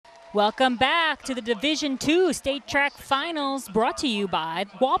Welcome back to the Division II State Track Finals, brought to you by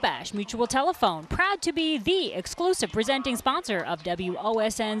Wabash Mutual Telephone. Proud to be the exclusive presenting sponsor of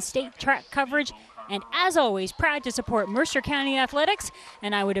WOSN State Track coverage, and as always, proud to support Mercer County Athletics,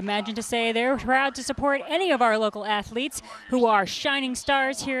 and I would imagine to say they're proud to support any of our local athletes who are shining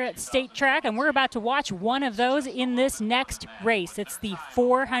stars here at State Track, and we're about to watch one of those in this next race. It's the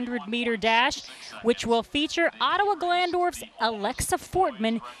 400-meter dash, which will feature Ottawa-Glandorf's Alexa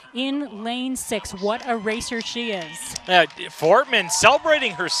Fortman in lane 6. What a racer she is. Fortman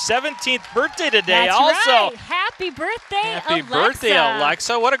celebrating her 17th birthday today. That's also, right. Happy birthday, happy Alexa. birthday,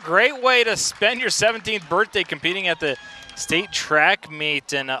 Alexa. What a great way to spend your 17th birthday competing at the state track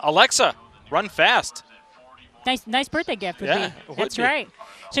meet. And Alexa, run fast. Nice birthday gift would be. That's right.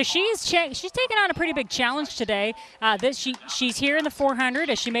 So she's taking on a pretty big challenge today. She's here in the 400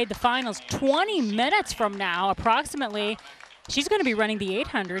 as she made the finals 20 minutes from now, approximately. She's going to be running the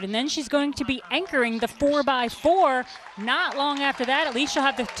 800, and then she's going to be anchoring the 4x4 not long after that. At least she'll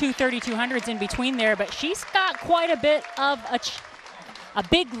have the two 3200s in between there, but she's got quite a bit of a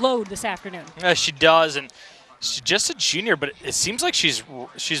big load this afternoon. She does, and she's just a junior, but it seems like she's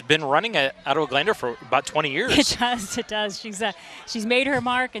been running at Ottawa-Glandorf for about 20 years. It does. She's made her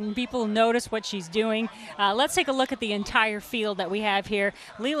mark, and people notice what she's doing. Let's take a look at the entire field that we have here.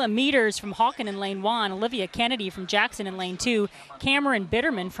 Leela Meters from Hawken in lane 1, Olivia Kennedy from Jackson in lane 2, Cameron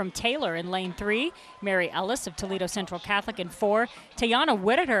Bitterman from Taylor in lane 3, Mary Ellis of Toledo Central Catholic in 4, Tayana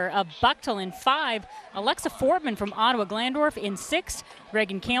Whittaker of Bucktel in 5, Alexa Fortman from Ottawa-Glandorf in 6,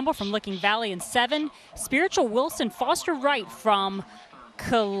 Reagan Campbell from Licking Valley in 7, Spiritual Wilson Foster Wright from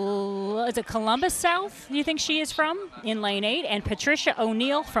Columbus South, you think she is from, in lane 8, and Patricia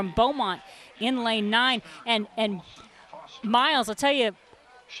O'Neill from Beaumont in lane 9. And Miles, I'll tell you,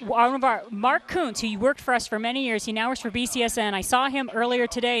 one of our Mark Kuntz, who worked for us for many years, he now works for BCSN. I saw him earlier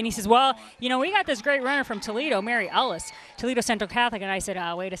today, and he says, well, you know, we got this great runner from Toledo, Mary Ellis, Toledo Central Catholic. And I said,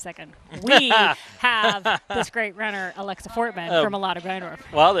 wait a second. We have this great runner, Alexa Fortman, from Ottawa-Glandorf.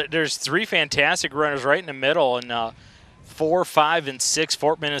 Well, there's 3 fantastic runners right in the middle, and 4, 5, and 6.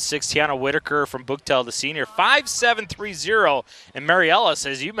 Fortman is 6. Tiana Whitaker from Buchtel, the senior, 5.730. And Mary Ellis,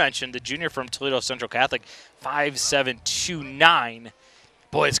 as you mentioned, the junior from Toledo Central Catholic, 5.729.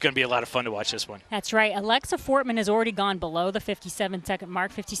 Boy, it's going to be a lot of fun to watch this one. That's right. Alexa Fortman has already gone below the 57-second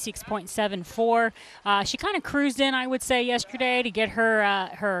mark, 56.74. She kind of cruised in, I would say, yesterday to get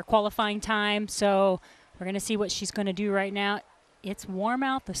her qualifying time. So we're going to see what she's going to do right now. It's warm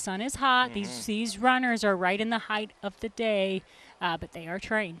out. The sun is hot. These runners are right in the height of the day, but they are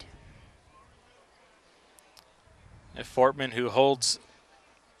trained. And Fortman, who holds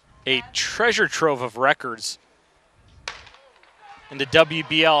a treasure trove of records in the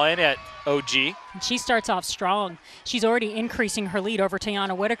WBL and at OG. And she starts off strong. She's already increasing her lead over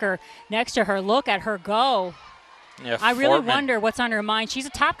Tayana Whitaker. Next to her, look at her go. Yeah, I really wonder what's on her mind. She's a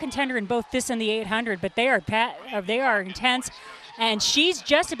top contender in both this and the 800, but they are intense. And she's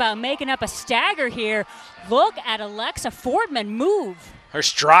just about making up a stagger here. Look at Alexa Fortman move. Her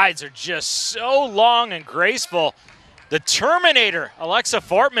strides are just so long and graceful. The Terminator, Alexa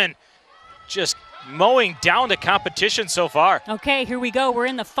Fortman, just mowing down the competition so far. Okay, here we go. We're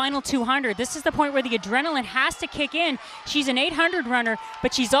in the final 200. This is the point where the adrenaline has to kick in. She's an 800 runner,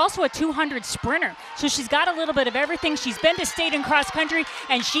 but she's also a 200 sprinter. So she's got a little bit of everything. She's been to state and cross country,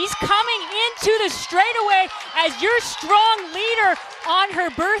 and she's coming into the straightaway as your strong leader on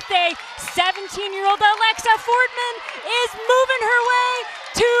her birthday. 17-year-old Alexa Fortman is moving her way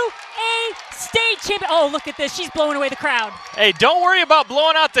to a state champion. Oh, look at this. She's blowing away the crowd. Hey, don't worry about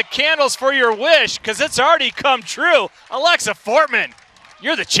blowing out the candles for your wish, because it's already come true. Alexa Fortman,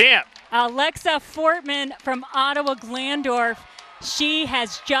 you're the champ. Alexa Fortman from Ottawa-Glandorf. She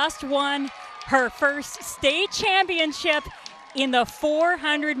has just won her first state championship in the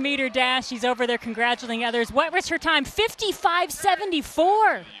 400-meter dash. She's over there congratulating others. What was her time?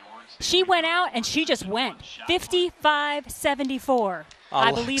 55.74. She went out and she just went. 55.74.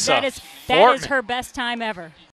 I believe that is her best time ever.